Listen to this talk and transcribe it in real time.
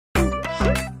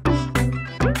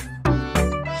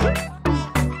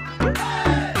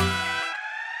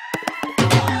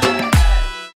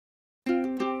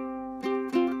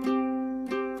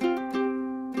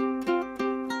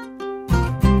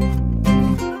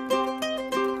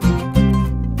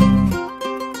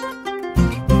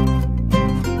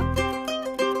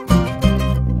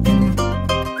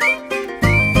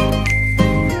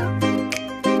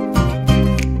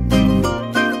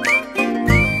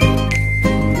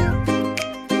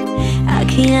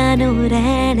अखियां नू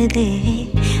रहन दे,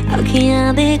 अखियां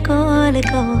दे कोल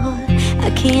कोल,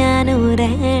 अखियां नू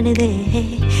रहन दे,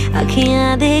 अखियां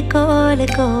दे कोल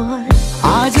कोल।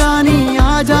 आजा नी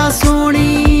आजा सोनी,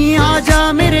 आजा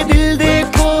मेरे दिल दे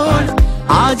कोल,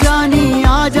 आजा नी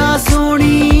आजा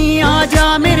सोनी, आजा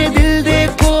मेरे दिल दे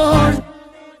कोल।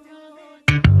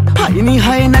 हाय नी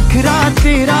हाय नखरा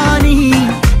तेरा नी,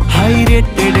 हाय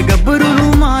रेटेड गबरू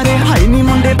नू मारे, हाय नी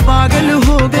मुंडे पागल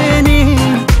हो गए ने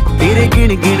तेरे गिण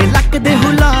गिण लक दे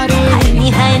हुलारे। हाय नी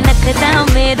हाय नखरा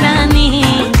मेरा नी,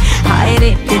 हाय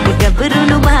रेटेड गबरू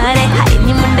नू मारे, हाय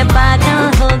नी मुंडे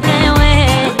पागल हो गए वे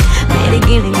मेरे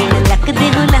गिण गिण लक दे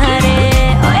हुलारे।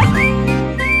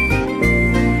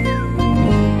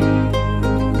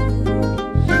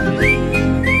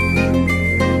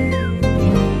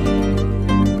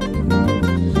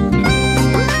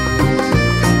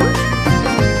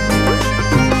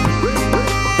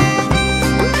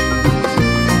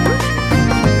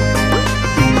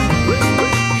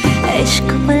 इश्क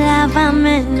बुलावा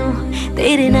मैनू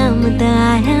तेरे नाम दा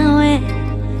आया वे,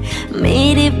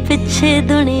 मेरे पिछे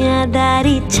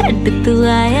दुनियादारी छड्ड तू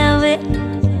आया वे।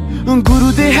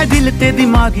 गुरु दे है दिल ते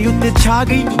दिमागी उत्ते छा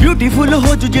गई, ब्यूटीफुल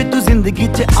हो जू जे तू जिंदगी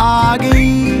च आ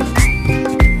गई।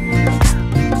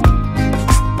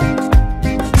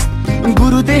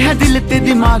 गुरु दे है दिल ते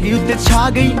दिमागी उत्ते छा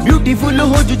गई, ब्यूटीफुल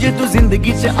हो जू जे तू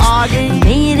जिंदगी च आ गई।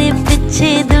 मेरे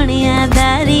पिछे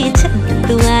दुनियादारी छड्ड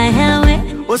तू आया वे।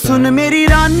 ओ सुन मेरी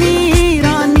रानी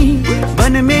रानी,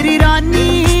 बन मेरी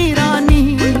रानी रानी,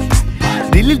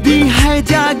 दिल दी है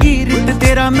जागीर ते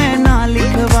तेरा मैं ना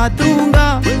लिखवा दूंगा।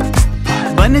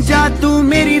 बन जा तू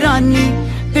मेरी रानी,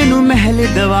 तेनू महल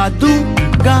दवा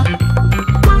दूंगा।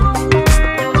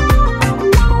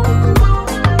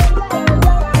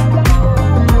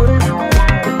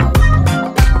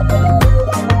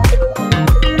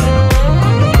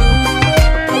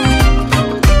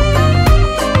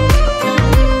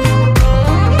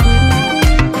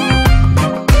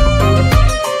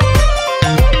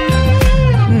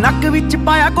 नक विच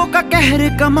पाया कोका कहर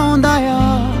कमाउंदा आ,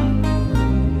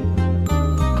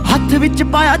 हथ विच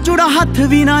पाया चूड़ा हथ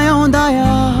भी ना आउंदा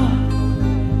आ।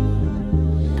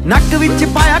 नक विच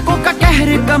पाया कोका कहर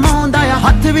कमाउंदा आ,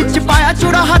 हथ विच पाया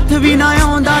चूड़ा हथ भी ना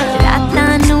आउंदा आ।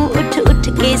 रातां नू उठ उठ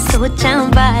के सोचां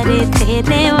बारे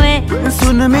तेरे वे।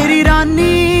 सुन मेरी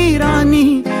रानी रानी,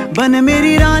 बन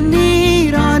मेरी रानी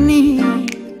रानी,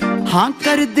 हाँ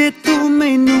कर दे तू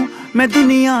मैनू, मैं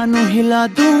दुनिया नू हिला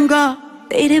दूंगा।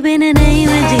 तेरे बिना नहीं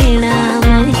मैं जीना,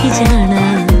 मर ही जाना।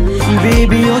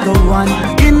 बेबी ओ द वन,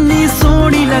 किन्नी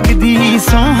सोहनी लगदी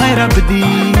सौं है रब दी,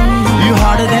 यू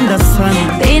हार्डर देन द सन।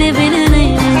 तेरे बिना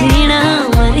नहीं मैं जीना,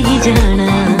 मर ही जाना।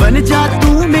 बन जा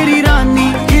तू मेरी रानी,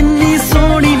 किन्नी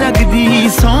सोहनी लगदी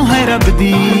सौं है रब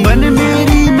दी, बन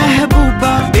मेरी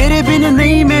महबूबा, तेरे बिन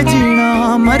नहीं मैं जीना,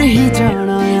 मर ही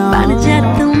जाना। बन जा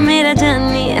तू मेरा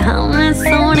जानी, हाँ मैं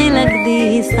सोहनी लगदी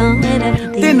सौं है रब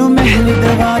दी, तेनू महल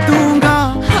दवा दूंगा।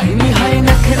 हाय नी हाय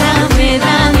नखरा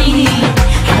मेरा नी,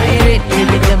 हाय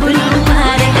रेटेड गबरू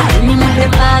मारे, हाय नी मुंडे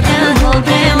पागल हो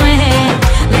गए वे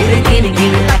मेरे गिन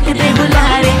गिन लक दे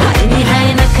बुलारे। हाय नी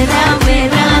हाय नखरा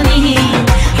मेरा नी,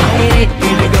 हाय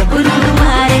रेटेड गबरू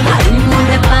मारे, हाय नी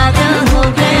मुंडे पागल हो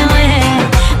गए वे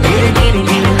मेरे गिन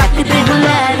गिन लक दे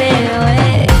बुलारे।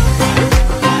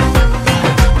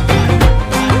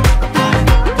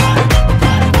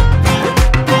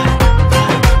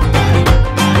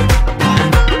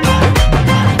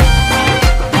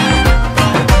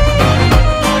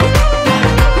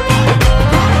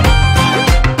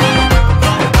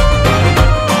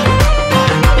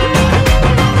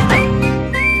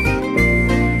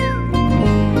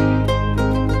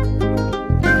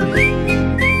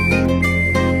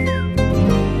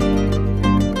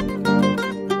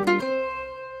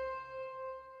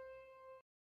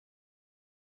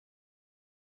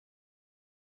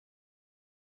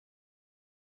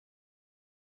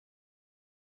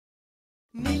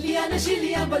 नीलियां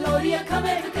नशीलियां बलोरियां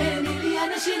खमेर के, नीलियां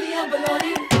नशीलियां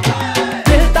बलोरी।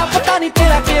 दिल दा पता नहीं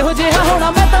तेरा केहो जिहा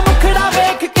होना, मैं तां मुखड़ा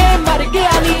वेख के मर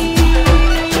गया नी।